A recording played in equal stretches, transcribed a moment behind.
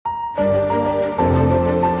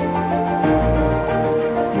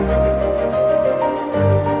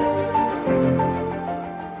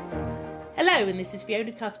and this is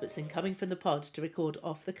Fiona Cuthbertson coming from the pod to record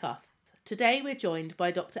Off the Cuff. Today we're joined by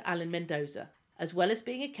Dr Mendoza. As well as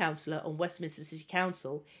being a councillor on Westminster City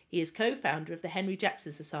Council, he is co-founder of the Henry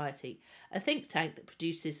Jackson Society, a think tank that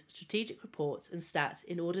produces strategic reports and stats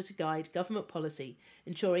in order to guide government policy,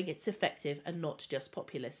 ensuring it's effective and not just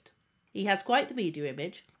populist. He has quite the media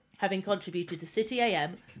image, having contributed to City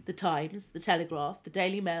AM, The Times, The Telegraph, The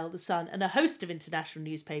Daily Mail, The Sun, and a host of international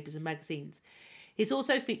newspapers and magazines. He's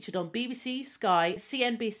also featured on BBC, Sky,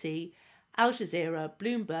 CNBC, Al Jazeera,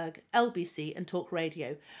 Bloomberg, LBC and Talk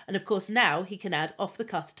Radio. And of course now he can add Off the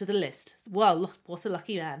Cuff to the list. Well, what a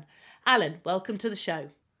lucky man. Alan, welcome to the show.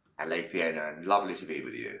 Hello Fiona, and lovely to be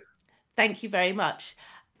with you. Thank you very much.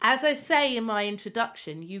 As I say in my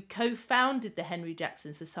introduction, you co-founded the Henry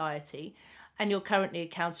Jackson Society and you're currently a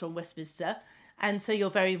councillor on Westminster, and so you're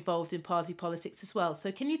very involved in party politics as well.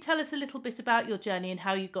 So can you tell us a little bit about your journey and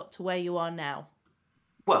how you got to where you are now?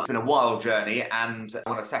 Well, it's been a wild journey, and I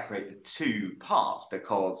want to separate the two parts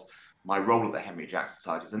because my role at the Henry Jackson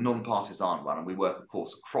Society is a non-partisan one, and we work, of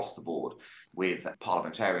course, across the board with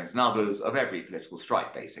parliamentarians and others of every political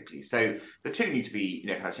stripe, basically. So the two need to be,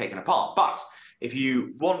 kind of taken apart. But if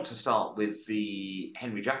you want to start with the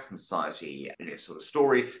Henry Jackson Society sort of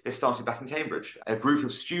story, this started back in Cambridge. A group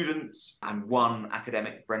of students and one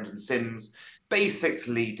academic, Brendan Sims,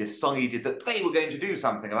 basically decided that they were going to do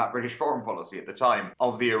something about British foreign policy at the time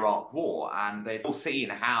of the Iraq War. And they'd all seen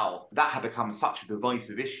how that had become such a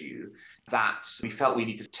divisive issue that we felt we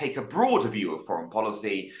needed to take a broader view of foreign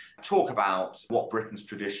policy, talk about what Britain's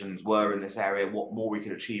traditions were in this area, what more we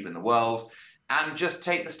could achieve in the world, and just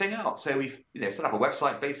take the sting out. So we've set up a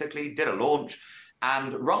website, basically, did a launch,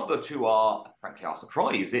 and rather to our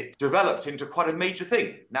surprise, it developed into quite a major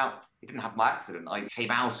thing. Now, it didn't happen by accident. I came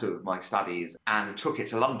out of my studies and took it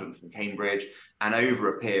to London from Cambridge, and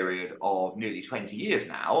over a period of nearly 20 years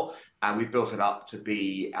now, we've built it up to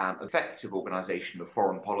be an effective organisation of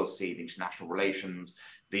foreign policy, the international relations,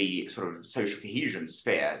 the sort of social cohesion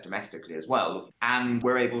sphere domestically as well. And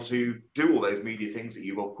we're able to do all those media things that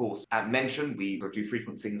you've, of course, mentioned. We do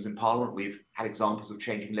frequent things in Parliament. We've had examples of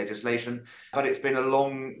changing legislation, but it's been a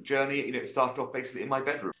long journey. It started off basically in my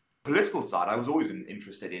bedroom. Political side, I was always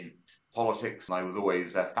interested in politics. I was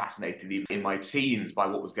always fascinated, even in my teens, by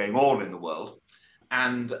what was going on in the world.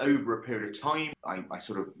 And over a period of time, I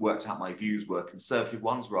sort of worked out my views were conservative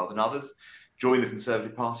ones rather than others. Joined the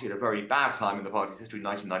Conservative Party at a very bad time in the party's history,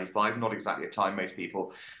 1995, not exactly a time most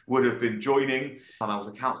people would have been joining. And I was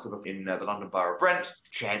a councillor in the London Borough of Brent,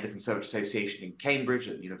 chaired the Conservative Association in Cambridge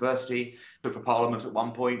at the university, stood for Parliament at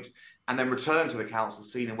one point, and then returned to the council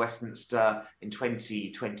scene in Westminster in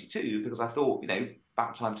 2022 because I thought,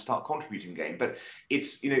 about time to start contributing again. But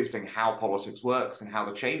it's interesting how politics works and how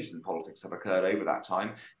the changes in politics have occurred over that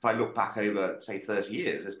time. If I look back over, say, 30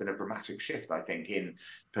 years, there's been a dramatic shift, I think, in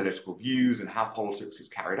political views and how politics is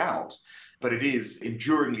carried out. But it is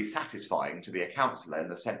enduringly satisfying to be a councillor in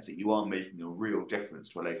the sense that you are making a real difference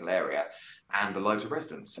to a local area and the lives of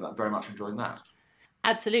residents. And I'm very much enjoying that.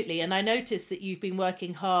 Absolutely. And I noticed that you've been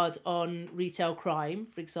working hard on retail crime,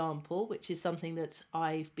 for example, which is something that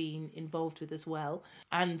I've been involved with as well.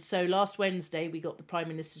 And so last Wednesday, we got the Prime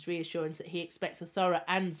Minister's reassurance that he expects a thorough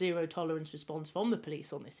and zero tolerance response from the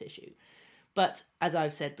police on this issue. But as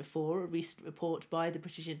I've said before, a recent report by the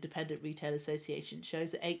British Independent Retail Association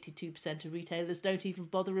shows that 82% of retailers don't even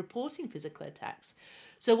bother reporting physical attacks.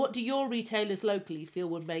 So what do your retailers locally feel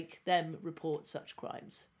would make them report such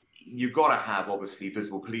crimes? You've got to have, obviously,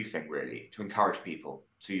 visible policing, really, to encourage people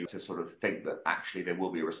to sort of think that actually there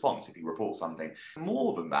will be a response if you report something.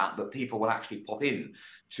 More than that, that people will actually pop in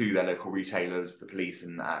to their local retailers, the police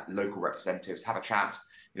and local representatives, have a chat,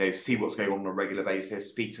 see what's going on a regular basis,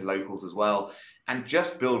 speak to locals as well, and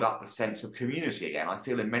just build up the sense of community again. I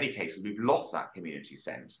feel in many cases we've lost that community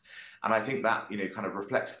sense. And I think that, kind of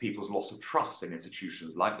reflects people's loss of trust in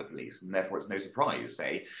institutions like the police. And therefore, it's no surprise,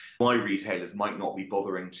 say, why retailers might not be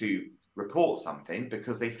bothering to report something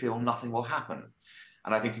because they feel nothing will happen.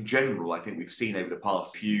 And I think in general, we've seen over the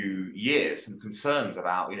past few years some concerns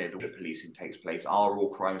about, the way policing takes place. Are all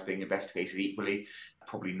crimes being investigated equally?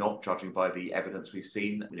 Probably not, judging by the evidence we've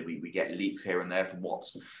seen. We get leaks here and there from what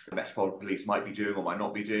the Metropolitan Police might be doing or might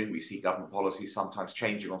not be doing. We see government policies sometimes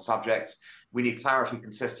changing on subjects. We need clarity,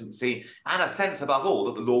 consistency, and a sense, above all,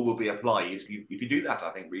 that the law will be applied. If you do that, I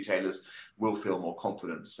think retailers will feel more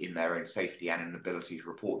confidence in their own safety and in ability to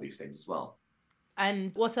report these things as well.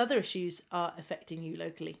 And what other issues are affecting you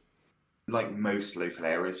locally? Like most local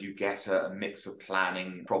areas, you get a mix of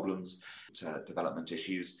planning problems to development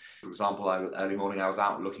issues. For example, early morning I was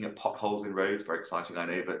out looking at potholes in roads, very exciting, I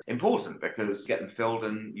know, but important because you get them filled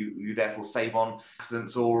and you therefore save on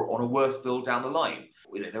accidents or on a worse bill down the line.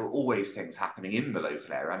 There are always things happening in the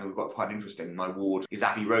local area. I mean, we've got quite interesting. My ward is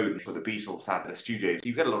Abbey Road, where the Beatles had their studios.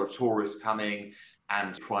 You get a lot of tourists coming,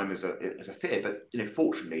 and crime is a fear, but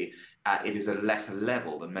fortunately, it is at a lesser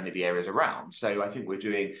level than many of the areas around. So I think we're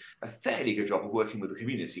doing a fairly good job of working with the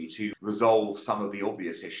community to resolve some of the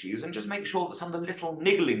obvious issues and just make sure that some of the little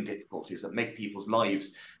niggling difficulties that make people's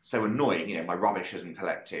lives so annoying, my rubbish isn't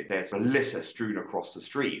collected, there's a litter strewn across the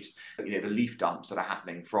street, the leaf dumps that are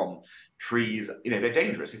happening from trees, they're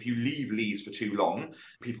dangerous. If you leave leaves for too long,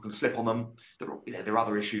 people can slip on them. There are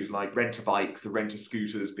other issues like renter bikes, the renter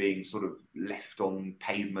scooters being sort of left on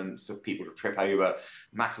pavements for people to trip over,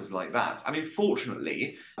 matters like that. I mean,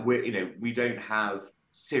 fortunately, we don't have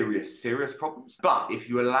serious problems, but if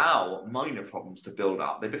you allow minor problems to build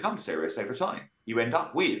up, they become serious over time. You end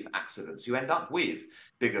up with accidents, you end up with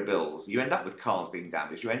bigger bills, you end up with cars being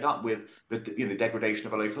damaged, you end up with the degradation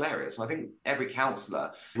of a local area. So I think every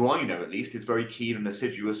councillor, who I know at least, is very keen and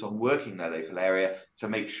assiduous on working their local area to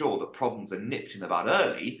make sure that problems are nipped in the bud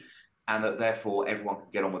early and that therefore everyone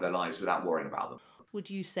can get on with their lives without worrying about them. Would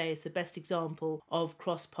you say is the best example of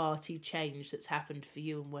cross-party change that's happened for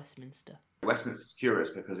you in Westminster? Westminster's curious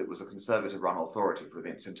because it was a Conservative-run authority for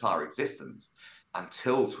its entire existence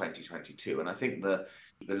until 2022. And I think the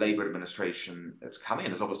Labour administration that's come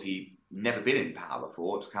in has obviously never been in power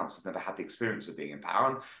before. Its council's never had the experience of being in power.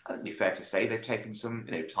 And I think it'd be fair to say they've taken some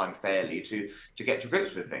time fairly to get to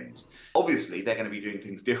grips with things. Obviously, they're going to be doing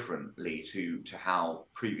things differently to how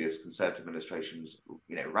previous Conservative administrations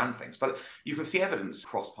ran things. But you can see evidence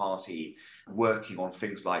cross-party working on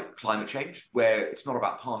things like climate change, where it's not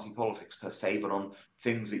about party politics per se, but on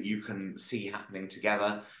things that you can see happening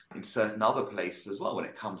together in certain other places as well when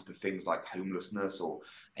it comes to things like homelessness or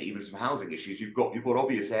even some housing issues. You've got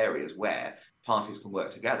obvious areas where parties can work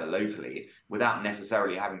together locally without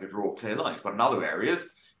necessarily having to draw clear lines. But in other areas,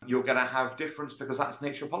 you're going to have difference because that's the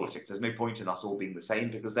nature of politics. There's no point in us all being the same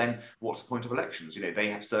because then what's the point of elections? They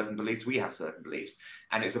have certain beliefs, we have certain beliefs.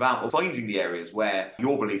 And it's about finding the areas where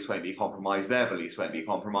your beliefs won't be compromised, their beliefs won't be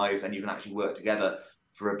compromised, and you can actually work together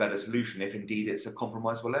for a better solution if indeed it's a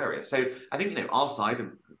compromisable area. So I think our side,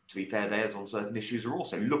 and to be fair, theirs on certain issues are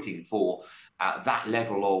also looking for that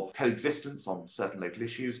level of coexistence on certain local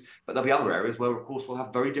issues. But there'll be other areas where, of course, we'll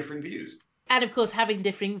have very differing views. And of course, having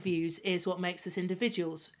differing views is what makes us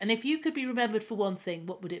individuals. And if you could be remembered for one thing,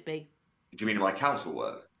 what would it be? Do you mean my council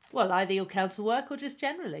work? Well, either your council work or just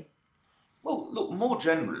generally. Well, look, more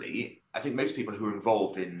generally, I think most people who are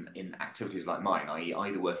involved in activities like mine, i.e.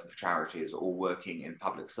 either working for charities or working in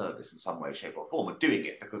public service in some way, shape or form, are doing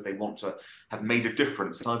it because they want to have made a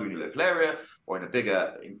difference either in your local area or in a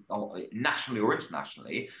bigger, nationally or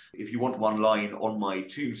internationally. If you want one line on my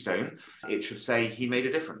tombstone, it should say he made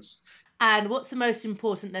a difference. And what's the most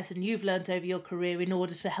important lesson you've learned over your career in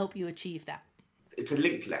order to help you achieve that? It's a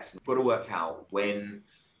linked lesson. You've got to work out when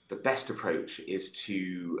the best approach is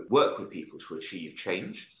to work with people to achieve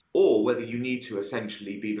change, or whether you need to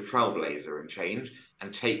essentially be the trailblazer in change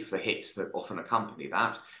and take the hits that often accompany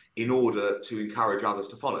that in order to encourage others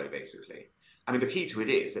to follow, basically. I mean, the key to it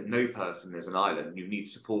is that no person is an island. You need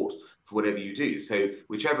support for whatever you do. So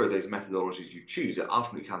whichever of those methodologies you choose, it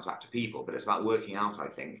ultimately comes back to people. But it's about working out, I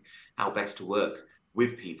think, how best to work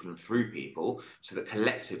with people and through people so that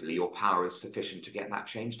collectively your power is sufficient to get that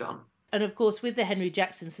change done. And of course, with the Henry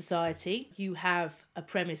Jackson Society, you have a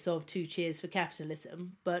premise of 2 cheers for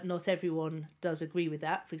capitalism, but not everyone does agree with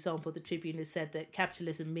that. For example, the Tribune has said that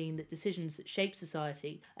capitalism means that decisions that shape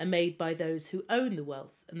society are made by those who own the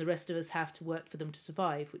wealth, and the rest of us have to work for them to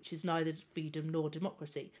survive, which is neither freedom nor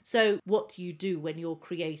democracy. So what do you do when you're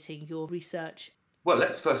creating your research? Well,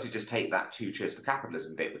 let's firstly just take that 2 cheers for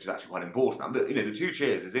capitalism bit, which is actually quite important. The 2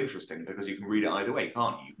 cheers is interesting because you can read it either way,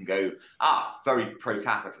 can't you? You can go, very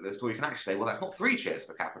pro-capitalist, or you can actually say, well, that's not 3 cheers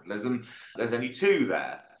for capitalism. There's only 2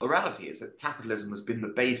 there. The reality is that capitalism has been the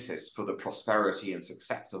basis for the prosperity and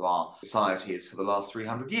success of our societies for the last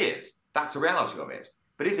 300 years. That's the reality of it.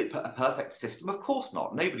 But is it a perfect system? Of course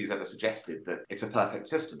not. Nobody's ever suggested that it's a perfect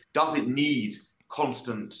system. Does it need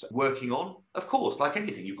constant working on? Of course, like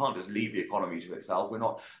anything, you can't just leave the economy to itself. We're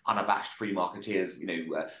not unabashed free marketeers,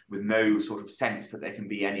 with no sort of sense that there can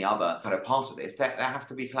be any other kind of part of this. There has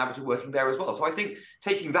to be collaborative working there as well. So I think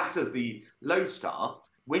taking that as the lodestar,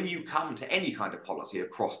 when you come to any kind of policy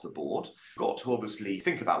across the board, you've got to obviously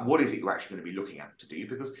think about what is it you're actually going to be looking at to do,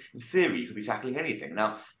 because in theory you could be tackling anything.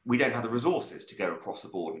 Now, we don't have the resources to go across the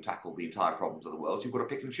board and tackle the entire problems of the world, so you've got to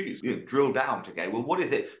pick and choose, drill down to go, well, what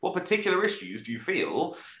is it? What particular issues do you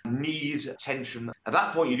feel need attention? At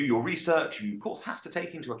that point, you do your research. You, of course, have to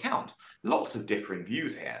take into account lots of differing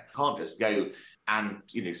views here. You can't just go and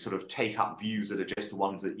sort of take up views that are just the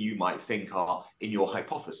ones that you might think are in your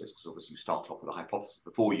hypothesis, because obviously you start off with a hypothesis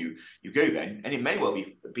before you go then, and it may well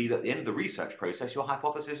be that at the end of the research process your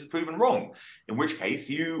hypothesis is proven wrong, in which case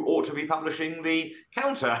you ought to be publishing the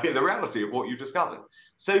counter in the reality of what you've discovered.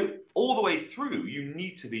 So all the way through, you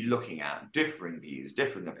need to be looking at differing views,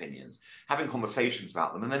 differing opinions, having conversations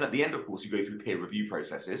about them, and then at the end, of course, you go through peer review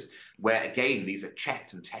processes where, again, these are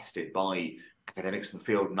checked and tested by academics in the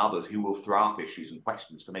field and others who will throw up issues and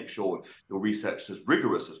questions to make sure your research is as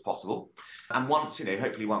rigorous as possible. And once,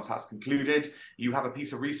 hopefully once that's concluded, you have a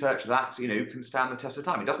piece of research that, can stand the test of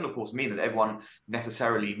time. It doesn't, of course, mean that everyone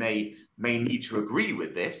necessarily may need to agree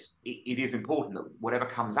with this. It is important that whatever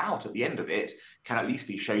comes out at the end of it can at least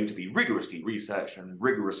be shown to be rigorously researched and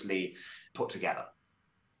rigorously put together.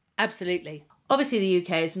 Absolutely. Obviously, the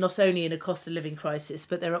UK is not only in a cost of living crisis,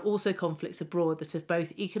 but there are also conflicts abroad that have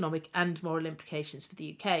both economic and moral implications for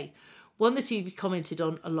the UK. One that you've commented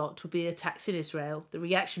on a lot would be attacks in Israel, the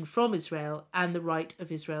reaction from Israel, and the right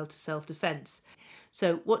of Israel to self-defence.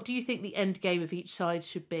 So what do you think the end game of each side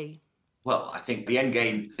should be? Well, I think the end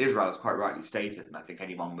game, Israel has quite rightly stated, and I think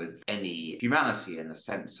anyone with any humanity and a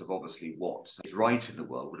sense of obviously what is right in the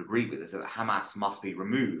world would agree with, is that Hamas must be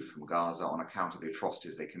removed from Gaza on account of the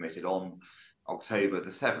atrocities they committed on October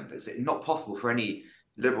the 7th. It's not possible for any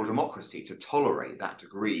liberal democracy to tolerate that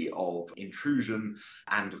degree of intrusion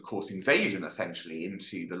and, of course, invasion, essentially,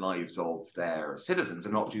 into the lives of their citizens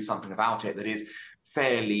and not do something about it that is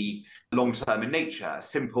fairly long-term in nature.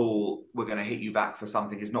 Simple, we're going to hit you back for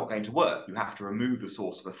something is not going to work. You have to remove the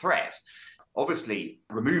source of a threat. Obviously,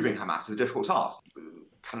 removing Hamas is a difficult task.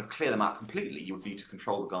 Kind of clear them out completely, you would need to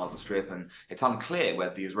control the Gaza Strip, and it's unclear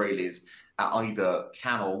whether the Israelis either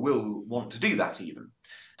can or will want to do that even.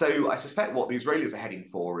 So I suspect what the Israelis are heading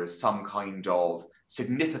for is some kind of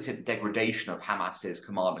significant degradation of Hamas's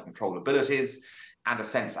command and control abilities, and a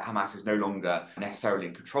sense that Hamas is no longer necessarily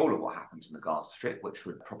in control of what happens in the Gaza Strip, which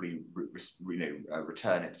would probably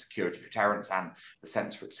return its security deterrence and the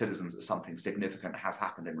sense for its citizens that something significant has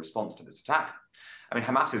happened in response to this attack. I mean,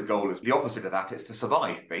 Hamas's goal is the opposite of that. It's to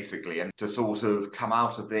survive, basically, and to sort of come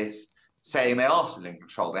out of this saying they are still in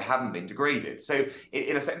control. They haven't been degraded. So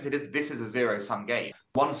in a sense, this is a zero-sum game.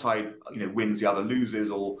 One side, wins, the other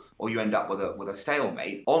loses, or you end up with a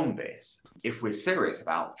stalemate on this. If we're serious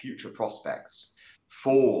about future prospects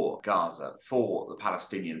for Gaza, for the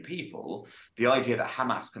Palestinian people, the idea that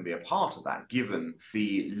Hamas can be a part of that, given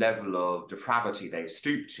the level of depravity they've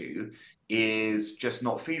stooped to, is just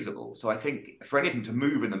not feasible. So I think for anything to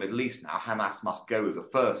move in the Middle East now, Hamas must go as a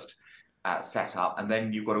first set up, and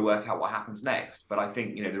then you've got to work out what happens next. But I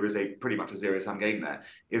think there is pretty much a zero-sum game there.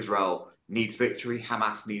 Israel needs victory.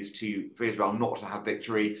 Hamas needs for Israel not to have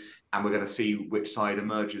victory, and we're going to see which side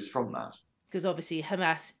emerges from that. Because obviously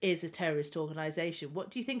Hamas is a terrorist organisation.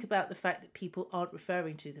 What do you think about the fact that people aren't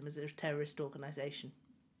referring to them as a terrorist organisation?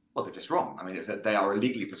 Well, they're just wrong. I mean, it's that they are a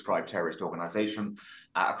legally prescribed terrorist organisation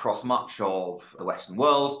across much of the Western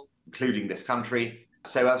world, including this country.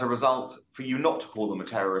 So as a result, for you not to call them a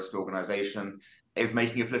terrorist organisation is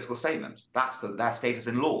making a political statement. That's their status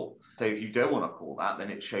in law. So if you don't want to call that, then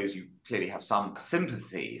it shows you clearly have some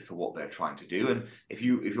sympathy for what they're trying to do. And if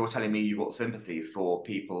you're telling me you've got sympathy for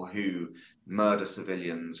people who murder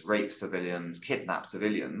civilians, rape civilians, kidnap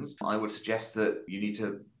civilians, I would suggest that you need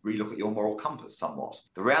to relook at your moral compass somewhat.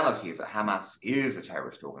 The reality is that Hamas is a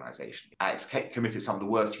terrorist organisation. It's committed some of the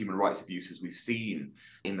worst human rights abuses we've seen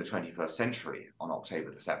in the 21st century on October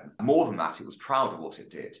the 7th. More than that, it was proud of what it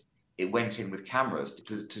did. It went in with cameras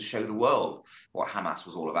to show the world what Hamas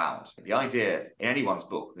was all about. The idea in anyone's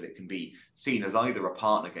book that it can be seen as either a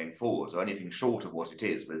partner going forwards or anything short of what it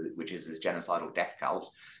is, which is this genocidal death cult,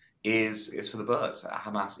 is for the birds.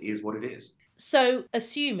 Hamas is what it is. So,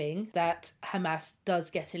 assuming that Hamas does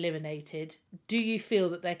get eliminated, do you feel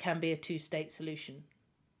that there can be a two-state solution?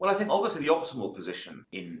 Well, I think obviously the optimal position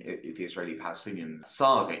in the Israeli-Palestinian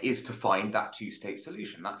saga is to find that two-state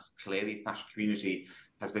solution. That's clear. The international community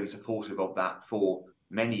has been supportive of that for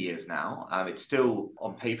many years now. It's still,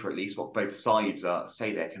 on paper at least, what both sides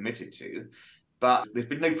say they're committed to. But there's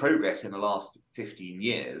been no progress in the last 15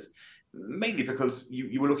 years, mainly because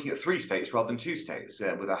you were looking at 3 states rather than 2 states.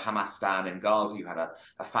 With a Hamastan in Gaza, you had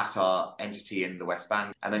a Fatah entity in the West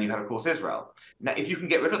Bank, and then you had, of course, Israel. Now, if you can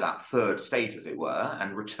get rid of that 3rd state, as it were,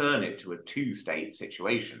 and return it to a 2-state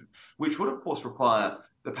situation, which would, of course, require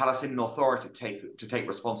the Palestinian Authority to take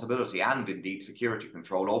responsibility and indeed security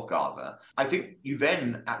control of Gaza, I think you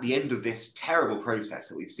then, at the end of this terrible process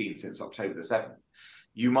that we've seen since October the 7th,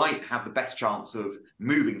 you might have the best chance of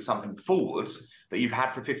moving something forward that you've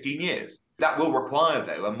had for 15 years. That will require,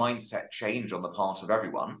 though, a mindset change on the part of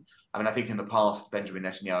everyone. I mean, I think in the past, Benjamin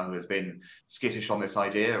Netanyahu has been skittish on this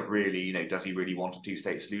idea of really, does he really want a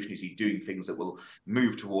 2-state solution? Is he doing things that will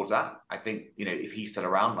move towards that? I think, if he's still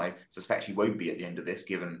around, I suspect he won't be at the end of this,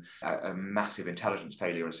 given a massive intelligence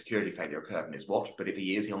failure and security failure occurred in his watch. But if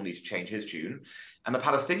he is, he'll need to change his tune. And the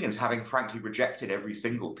Palestinians, having frankly rejected every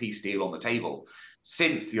single peace deal on the table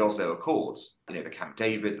since the Oslo Accords, the Camp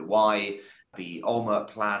David, the Y, the Olmert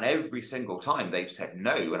plan, every single time they've said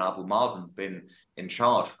no, and Abu Mazen's been in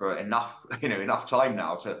charge for enough time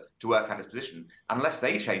now to work out his position. Unless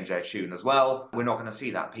they change their tune as well, we're not going to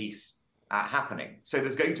see that peace happening. So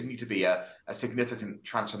there's going to need to be a significant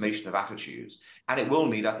transformation of attitudes, and it will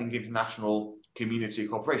need, I think, international community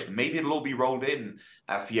cooperation. Maybe it'll all be rolled in,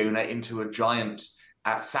 Fiona, into a giant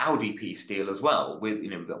Saudi peace deal as well with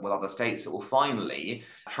other states that will finally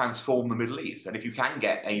transform the Middle East. And if you can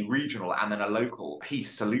get a regional and then a local peace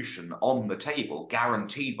solution on the table,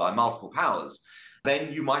 guaranteed by multiple powers,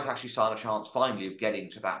 then you might actually stand a chance finally of getting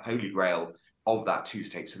to that holy grail of that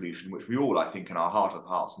 2-state solution, which we all, I think, in our heart of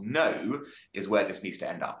hearts know is where this needs to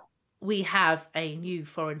end up. We have a new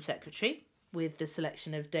Foreign Secretary with the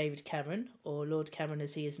selection of David Cameron, or Lord Cameron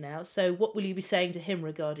as he is now. So what will you be saying to him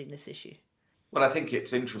regarding this issue? Well, I think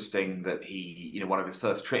it's interesting that he, one of his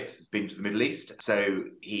first trips has been to the Middle East. So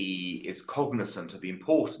he is cognizant of the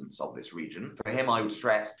importance of this region. For him, I would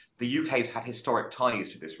stress the UK's had historic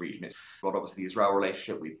ties to this region. It's got obviously the Israel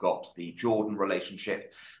relationship, we've got the Jordan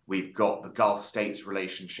relationship, we've got the Gulf states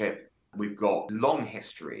relationship, we've got long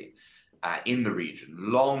history in the region,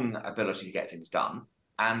 long ability to get things done.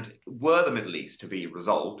 And were the Middle East to be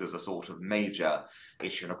resolved as a sort of major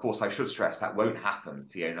issue, and of course I should stress that won't happen,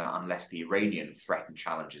 Fiona, unless the Iranian threat and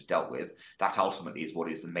challenge is dealt with. That ultimately is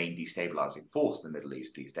what is the main destabilising force in the Middle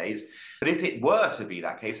East these days. But if it were to be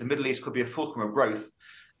that case, the Middle East could be a fulcrum of growth,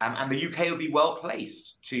 and the UK would be well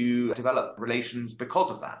placed to develop relations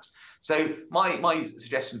because of that. So my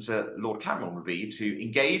suggestion to Lord Cameron would be to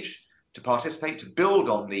engage, to participate, to build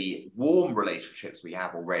on the warm relationships we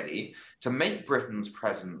have already, to make Britain's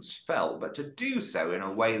presence felt, but to do so in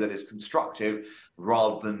a way that is constructive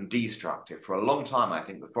rather than destructive. For a long time, I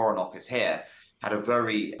think the Foreign Office here had a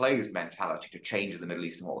very closed mentality to change in the Middle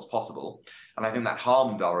East and what was possible. And I think that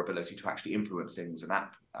harmed our ability to actually influence things and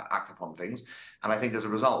act upon things. And I think as a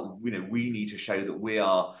result, we need to show that we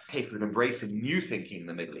are capable of embracing new thinking in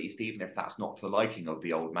the Middle East, even if that's not to the liking of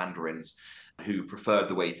the old mandarins who preferred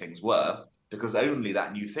the way things were, because only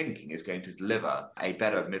that new thinking is going to deliver a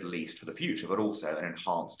better Middle East for the future, but also an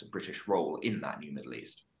enhanced British role in that new Middle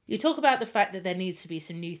East. You talk about the fact that there needs to be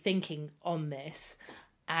some new thinking on this,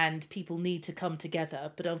 and people need to come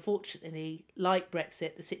together. But unfortunately, like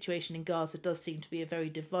Brexit, the situation in Gaza does seem to be a very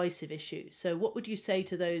divisive issue. So what would you say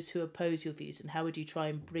to those who oppose your views, and how would you try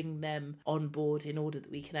and bring them on board in order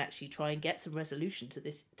that we can actually try and get some resolution to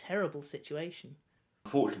this terrible situation?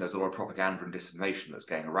 Unfortunately, there's a lot of propaganda and disinformation that's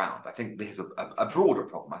going around. I think this is a broader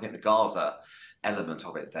problem. I think the Gaza element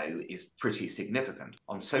of it, though, is pretty significant.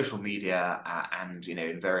 On social media and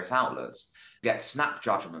in various outlets, you get snap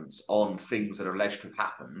judgments on things that are alleged to have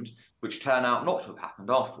happened, which turn out not to have happened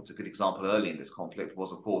afterwards. A good example early in this conflict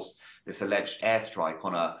was, of course, this alleged airstrike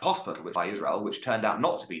on a hospital by Israel, which turned out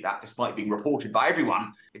not to be that, despite being reported by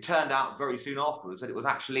everyone. It turned out very soon afterwards that it was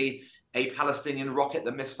actually a Palestinian rocket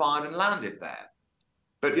that misfired and landed there.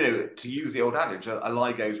 But, to use the old adage, a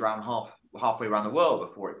lie goes around halfway around the world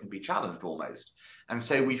before it can be challenged almost. And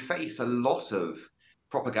so we face a lot of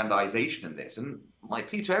propagandization in this. And my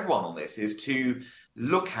plea to everyone on this is to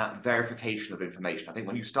look at verification of information. I think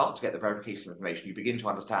when you start to get the verification of information, you begin to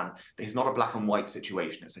understand that it's not a black and white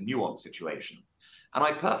situation, it's a nuanced situation. And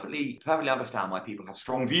I perfectly understand why people have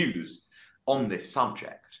strong views on this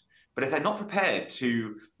subject. But if they're not prepared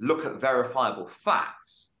to look at verifiable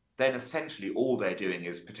facts, then essentially all they're doing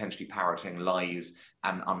is potentially parroting lies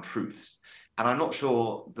and untruths. And I'm not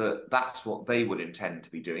sure that that's what they would intend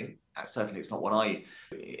to be doing. Certainly it's not what I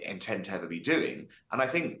intend to ever be doing. And I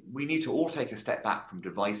think we need to all take a step back from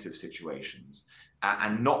divisive situations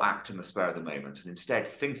and not act in the spur of the moment, and instead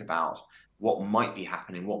think about what might be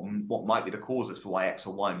happening, what might be the causes for why X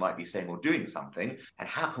or Y might be saying or doing something, and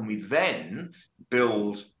how can we then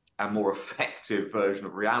build a more effective version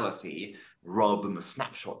of reality rather than the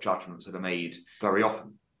snapshot judgments that are made very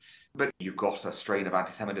often. But you've got a strain of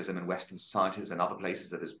anti-Semitism in Western societies and other places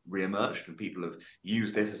that has re-emerged, and people have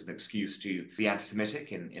used this as an excuse to be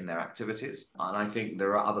anti-Semitic in their activities. And I think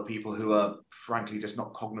there are other people who are frankly just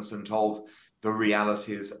not cognizant of the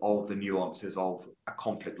realities of the nuances of a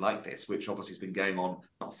conflict like this, which obviously has been going on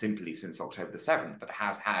not simply since October the 7th, but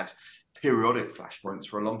has had periodic flashpoints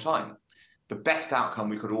for a long time. The best outcome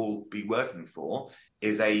we could all be working for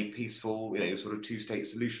is a peaceful, sort of two-state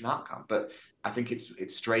solution outcome. But I think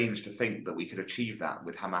it's strange to think that we could achieve that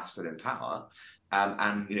with Hamas still in power.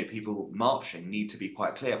 And people marching need to be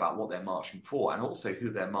quite clear about what they're marching for and also who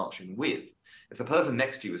they're marching with. If the person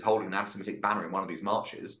next to you is holding an anti-Semitic banner in one of these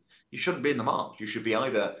marches, you shouldn't be in the march. You should be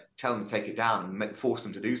either tell them to take it down and force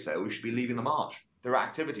them to do so, or you should be leaving the march. There are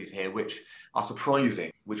activities here which are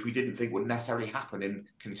surprising, which we didn't think would necessarily happen in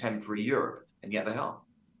contemporary Europe, and yet they are.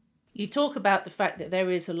 You talk about the fact that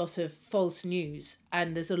there is a lot of false news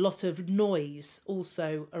and there's a lot of noise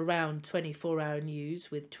also around 24-hour news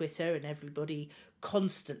with Twitter and everybody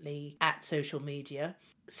constantly at social media.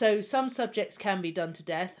 So some subjects can be done to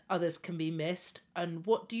death, others can be missed. And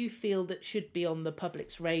what do you feel that should be on the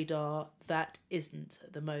public's radar that isn't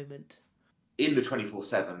at the moment? In the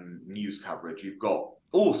 24/7 news coverage, you've got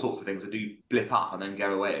all sorts of things that do blip up and then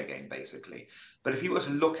go away again, basically. But if you were to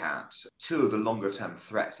look at two of the longer term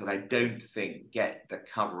threats that I don't think get the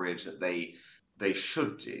coverage that they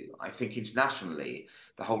should do, I think internationally,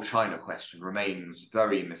 the whole China question remains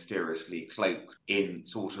very mysteriously cloaked in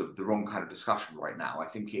sort of the wrong kind of discussion right now. I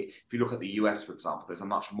think if you look at the US, for example, there's a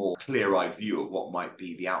much more clear-eyed view of what might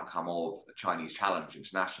be the outcome of the Chinese challenge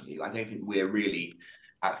internationally. I don't think we're really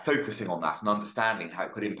focusing on that and understanding how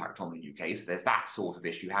it could impact on the UK. So there's that sort of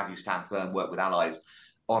issue. How do you stand firm, work with allies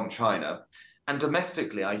on China? And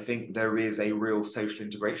domestically, I think there is a real social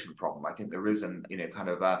integration problem. I think there is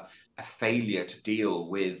a failure to deal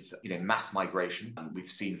with mass migration. And we've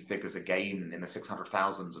seen figures again in the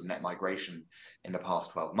 600,000s of net migration in the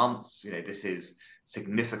past 12 months. This is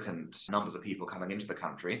significant numbers of people coming into the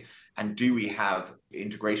country. And do we have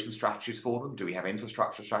integration strategies for them? Do we have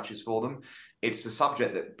infrastructure strategies for them? It's a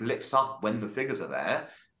subject that blips up when the figures are there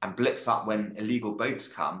and blips up when illegal boats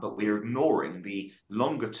come, but we're ignoring the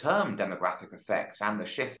longer-term demographic effects and the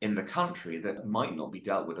shift in the country that might not be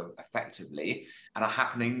dealt with effectively and are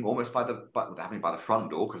happening almost by the front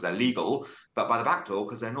door because they're legal, but by the back door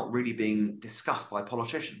because they're not really being discussed by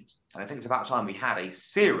politicians. And I think it's about time we had a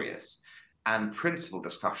serious and principled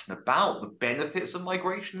discussion about the benefits of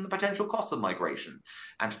migration and the potential costs of migration,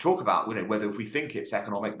 and to talk about whether if we think it's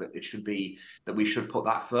economic that we should put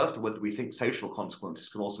that first, or whether we think social consequences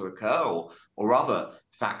can also occur or other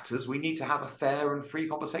factors. We need to have a fair and free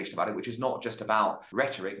conversation about it, which is not just about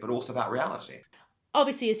rhetoric but also about reality.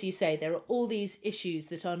 Obviously, as you say, there are all these issues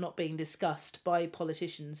that are not being discussed by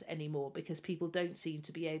politicians anymore because people don't seem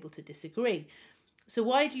to be able to disagree. So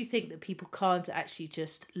why do you think that people can't actually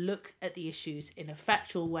just look at the issues in a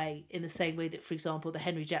factual way in the same way that, for example, the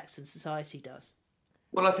Henry Jackson Society does?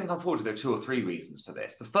 Well, I think unfortunately there are two or three reasons for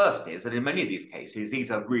this. The first is that in many of these cases, these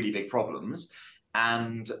are really big problems,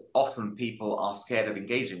 and often people are scared of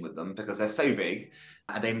engaging with them because they're so big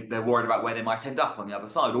and they're worried about where they might end up on the other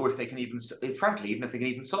side, or if they can even if they can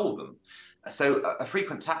even solve them. So a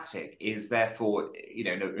frequent tactic is therefore, in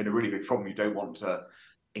a really big problem you don't want to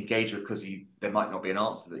engage with because there might not be an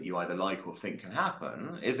answer that you either like or think can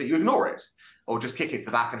happen, is that you ignore it or just kick it to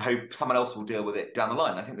the back and hope someone else will deal with it down the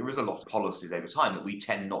line. I think there is a lot of policies over time that we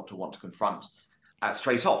tend not to want to confront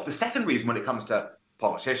straight off. The second reason when it comes to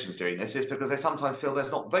politicians doing this is because they sometimes feel there's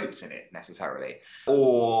not votes in it necessarily,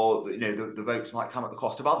 or the votes might come at the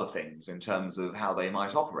cost of other things in terms of how they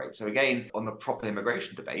might operate. So again, on the proper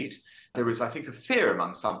immigration debate, there is, I think, a fear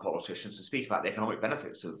among some politicians to speak about the economic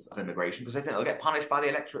benefits of immigration because they think they'll get punished by the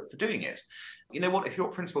electorate for doing it. You know what? If you're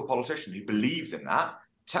a principal politician who believes in that,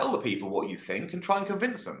 tell the people what you think and try and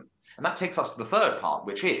convince them. And that takes us to the third part,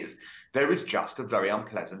 which is there is just a very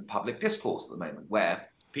unpleasant public discourse at the moment where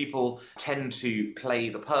people tend to play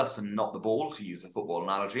the person, not the ball, to use a football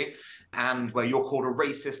analogy, and where you're called a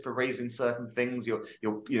racist for raising certain things, you're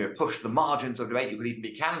pushed to the margins of debate, you could even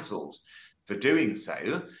be cancelled for doing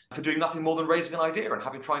so, for doing nothing more than raising an idea and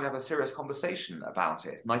trying to have a serious conversation about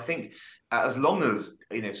it. And I think as long as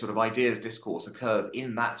sort of ideas discourse occurs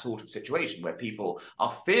in that sort of situation where people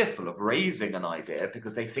are fearful of raising an idea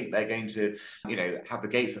because they think they're going to have the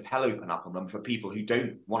gates of hell open up on them for people who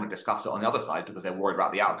don't want to discuss it on the other side because they're worried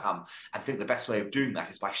about the outcome and think the best way of doing that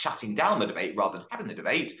is by shutting down the debate rather than having the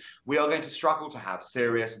debate, we are going to struggle to have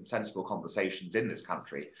serious and sensible conversations in this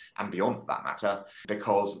country and beyond, for that matter,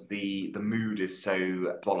 because the mood is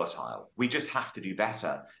so volatile. We just have to do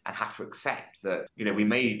better and have to accept that we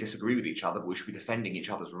may disagree with each other, but we should be defending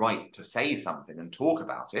each other's right to say something and talk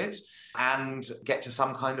about it and get to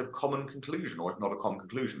some kind of common conclusion, or if not a common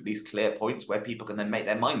conclusion, at least clear points where people can then make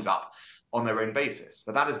their minds up on their own basis.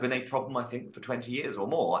 But that has been a problem, I think, for 20 years or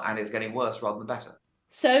more, and it's getting worse rather than better.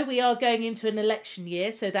 So we are going into an election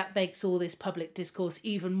year, so that makes all this public discourse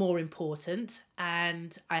even more important.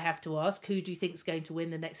 And I have to ask, who do you think is going to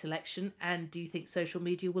win the next election? And do you think social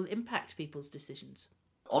media will impact people's decisions?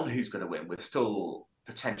 On who's going to win, we're still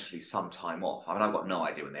potentially some time off. I mean, I've got no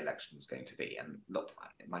idea when the election is going to be. And look,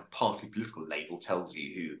 my party political label tells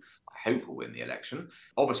you who I hope will win the election.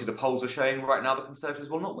 Obviously, the polls are showing right now the Conservatives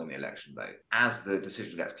will not win the election, though. As the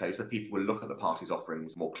decision gets closer, people will look at the party's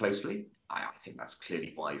offerings more closely. I think that's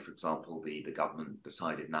clearly why, for example, the government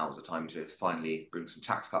decided now is the time to finally bring some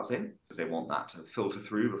tax cuts in, because they want that to filter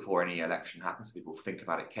through before any election happens, so people think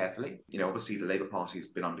about it carefully. Obviously, the Labour Party has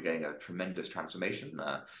been undergoing a tremendous transformation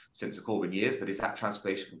since the Corbyn years, but is that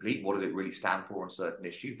transformation complete? What does it really stand for on certain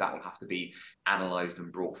issues? That will have to be analysed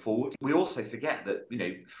and brought forward. We also forget that,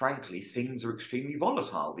 frankly, things are extremely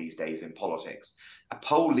volatile these days in politics. A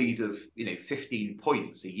poll lead of, 15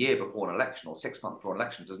 points a year before an election or 6 months before an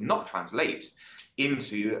election does not translate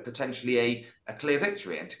into potentially a clear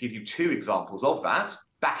victory. And to give you two examples of that,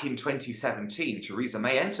 back in 2017, Theresa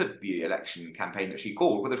May entered the election campaign that she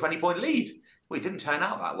called with a 20-point lead. Well, it didn't turn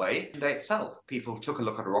out that way in the day itself. People took a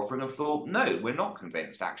look at her offering and thought, no, we're not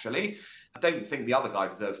convinced, actually. I don't think the other guy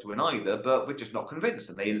deserves to win either, but we're just not convinced.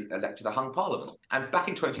 And they elected a hung parliament. And back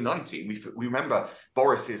in 2019, we remember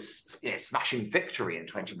Boris's smashing victory in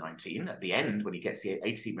 2019 at the end when he gets the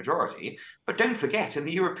 80-seat majority. But don't forget, in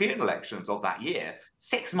the European elections of that year,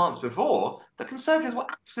 6 months before, the Conservatives were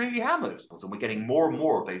absolutely hammered. And we're getting more and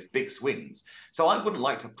more of those big swings. So I wouldn't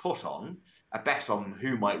like to put on a bet on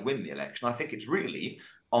who might win the election. I think it's really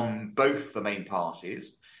on both the main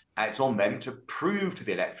parties. It's on them to prove to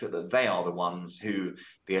the electorate that they are the ones who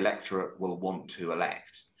the electorate will want to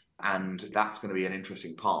elect. And that's going to be an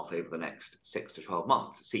interesting path over the next 6 to 12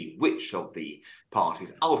 months to see which of the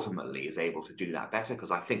parties ultimately is able to do that better,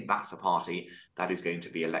 because I think that's a party that is going to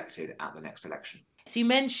be elected at the next election. So you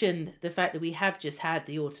mentioned the fact that we have just had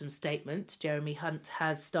the autumn statement. Jeremy Hunt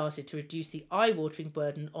has started to reduce the eye-watering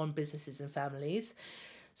burden on businesses and families.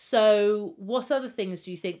 So what other things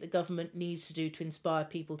do you think the government needs to do to inspire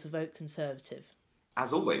people to vote Conservative?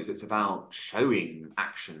 As always, it's about showing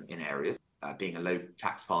action in areas. Being a low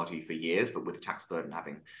tax party for years, but with the tax burden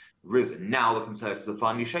having risen. Now the Conservatives have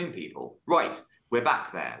finally shown people, right, we're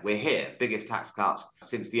back there, we're here, biggest tax cut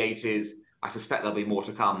since the 80s. I suspect there'll be more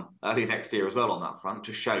to come early next year as well on that front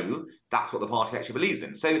to show that's what the party actually believes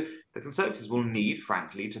in. So the Conservatives will need,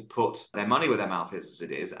 frankly, to put their money where their mouth is, as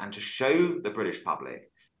it is, and to show the British public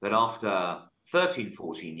that after 13,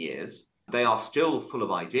 14 years, they are still full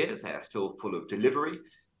of ideas, they are still full of delivery,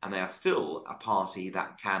 and they are still a party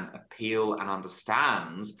that can appeal and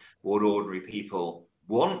understands what ordinary people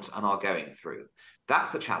want and are going through.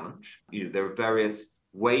 That's a challenge. There are various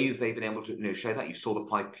ways they've been able to show that. You saw the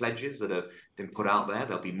 5 pledges that have been put out there.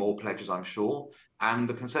 There'll be more pledges, I'm sure. And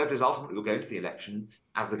the Conservatives ultimately will go into the election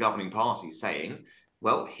as the governing party saying,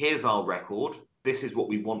 well, here's our record. This is what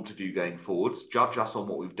we want to do going forwards. Judge us on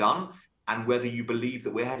what we've done and whether you believe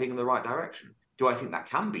that we're heading in the right direction. Do I think that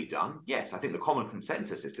can be done? Yes, I think the common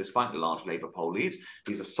consensus is, despite the large Labour poll leads,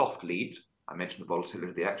 these are soft leads. I mentioned the volatility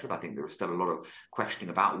of the electorate. I think there is still a lot of questioning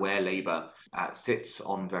about where Labour sits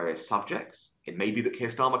on various subjects. It may be that Keir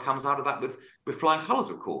Starmer comes out of that with flying colours,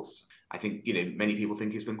 of course. I think, many people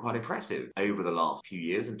think he's been quite impressive over the last few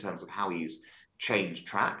years in terms of how he's changed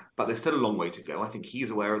track, but there's still a long way to go. I think he's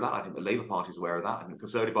aware of that. I think the Labour Party is aware of that. I think the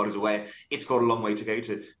Conservative Party is aware it's got a long way to go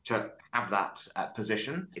to have that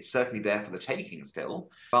position. It's certainly there for the taking still,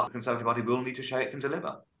 but the Conservative Party will need to show it can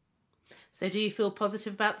deliver. So do you feel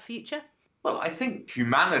positive about the future? Well, I think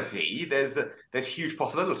humanity, there's huge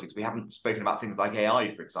possibilities. We haven't spoken about things like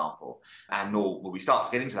AI, for example, and nor will we start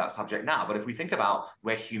to get into that subject now. But if we think about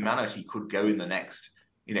where humanity could go in the next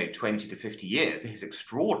 20 to 50 years, there's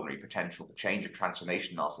extraordinary potential for change and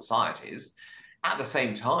transformation in our societies. At the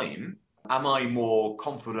same time, Am I more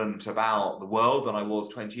confident about the world than I was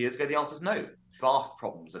 20 years ago? The answer is no. Vast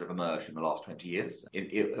problems that have emerged in the last 20 years.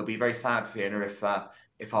 It'll be very sad, Fiona,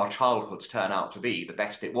 if our childhoods turn out to be the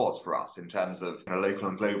best it was for us in terms of local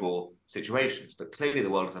and global situations. But clearly the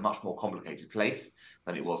world is a much more complicated place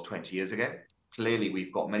than it was 20 years ago. Clearly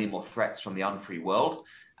we've got many more threats from the unfree world,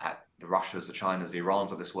 the Russias, the Chinas, the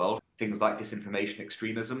Irans of this world. Things like disinformation,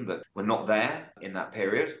 extremism that were not there in that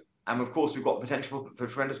period. And of course, we've got potential for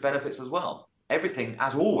tremendous benefits as well. Everything,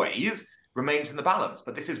 as always, remains in the balance.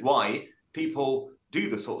 But this is why people do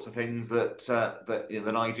the sorts of things that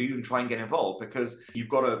I do and try and get involved, because you've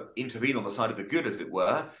got to intervene on the side of the good, as it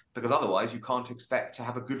were, because otherwise you can't expect to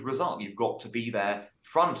have a good result. You've got to be there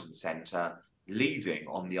front and centre, leading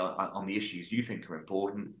on the issues you think are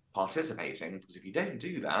important, participating, because if you don't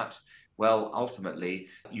do that, well, ultimately,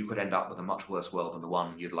 you could end up with a much worse world than the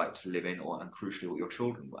one you'd like to live in, and crucially, what your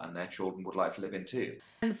children and their children would like to live in too.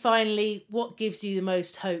 And finally, what gives you the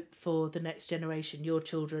most hope for the next generation, your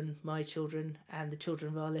children, my children, and the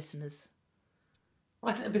children of our listeners?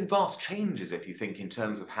 Well, I think there have been vast changes, if you think, in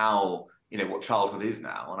terms of how, what childhood is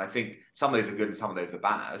now. And I think some of those are good and some of those are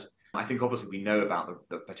bad. I think obviously we know about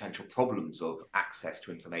the potential problems of access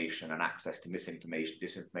to information and access to misinformation,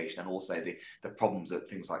 disinformation, and also the problems that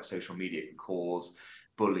things like social media can cause,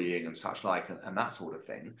 bullying and such like, and that sort of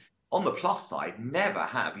thing. On the plus side, never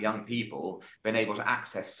have young people been able to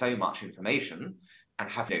access so much information and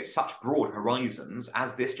have such broad horizons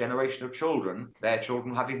as this generation of children. Their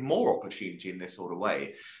children have even more opportunity in this sort of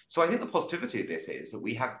way. So I think the positivity of this is that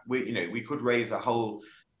we could raise a whole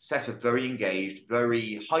set of very engaged,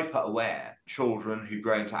 very hyper-aware children who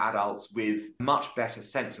grow into adults with much better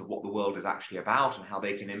sense of what the world is actually about and how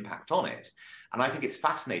they can impact on it. And I think it's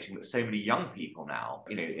fascinating that so many young people now,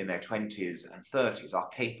 in their 20s and 30s, are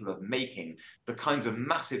capable of making the kinds of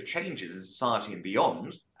massive changes in society and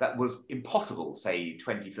beyond that was impossible, say,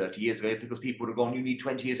 20, 30 years ago, because people would have gone, you need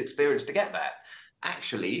 20 years experience to get there.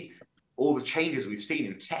 Actually, all the changes we've seen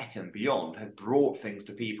in tech and beyond have brought things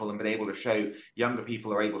to people and been able to show younger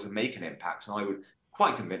people are able to make an impact. And I would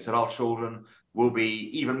quite convinced that our children will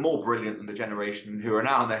be even more brilliant than the generation who are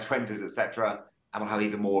now in their 20s, etc., and will have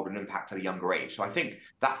even more of an impact at a younger age. So I think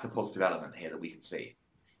that's the positive element here that we can see.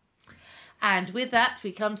 And with that,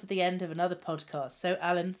 we come to the end of another podcast. So,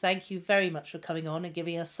 Alan, thank you very much for coming on and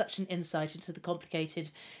giving us such an insight into the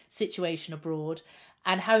complicated situation abroad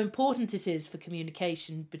and how important it is for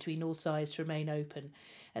communication between all sides to remain open.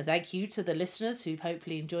 And thank you to the listeners who've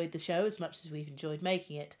hopefully enjoyed the show as much as we've enjoyed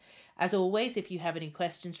making it. As always, if you have any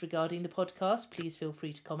questions regarding the podcast, please feel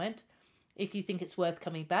free to comment. If you think it's worth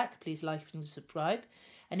coming back, please like and subscribe.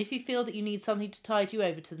 And if you feel that you need something to tide you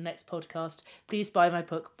over to the next podcast, please buy my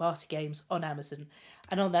book, Party Games, on Amazon.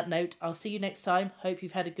 And on that note, I'll see you next time. Hope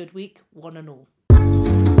you've had a good week, one and all.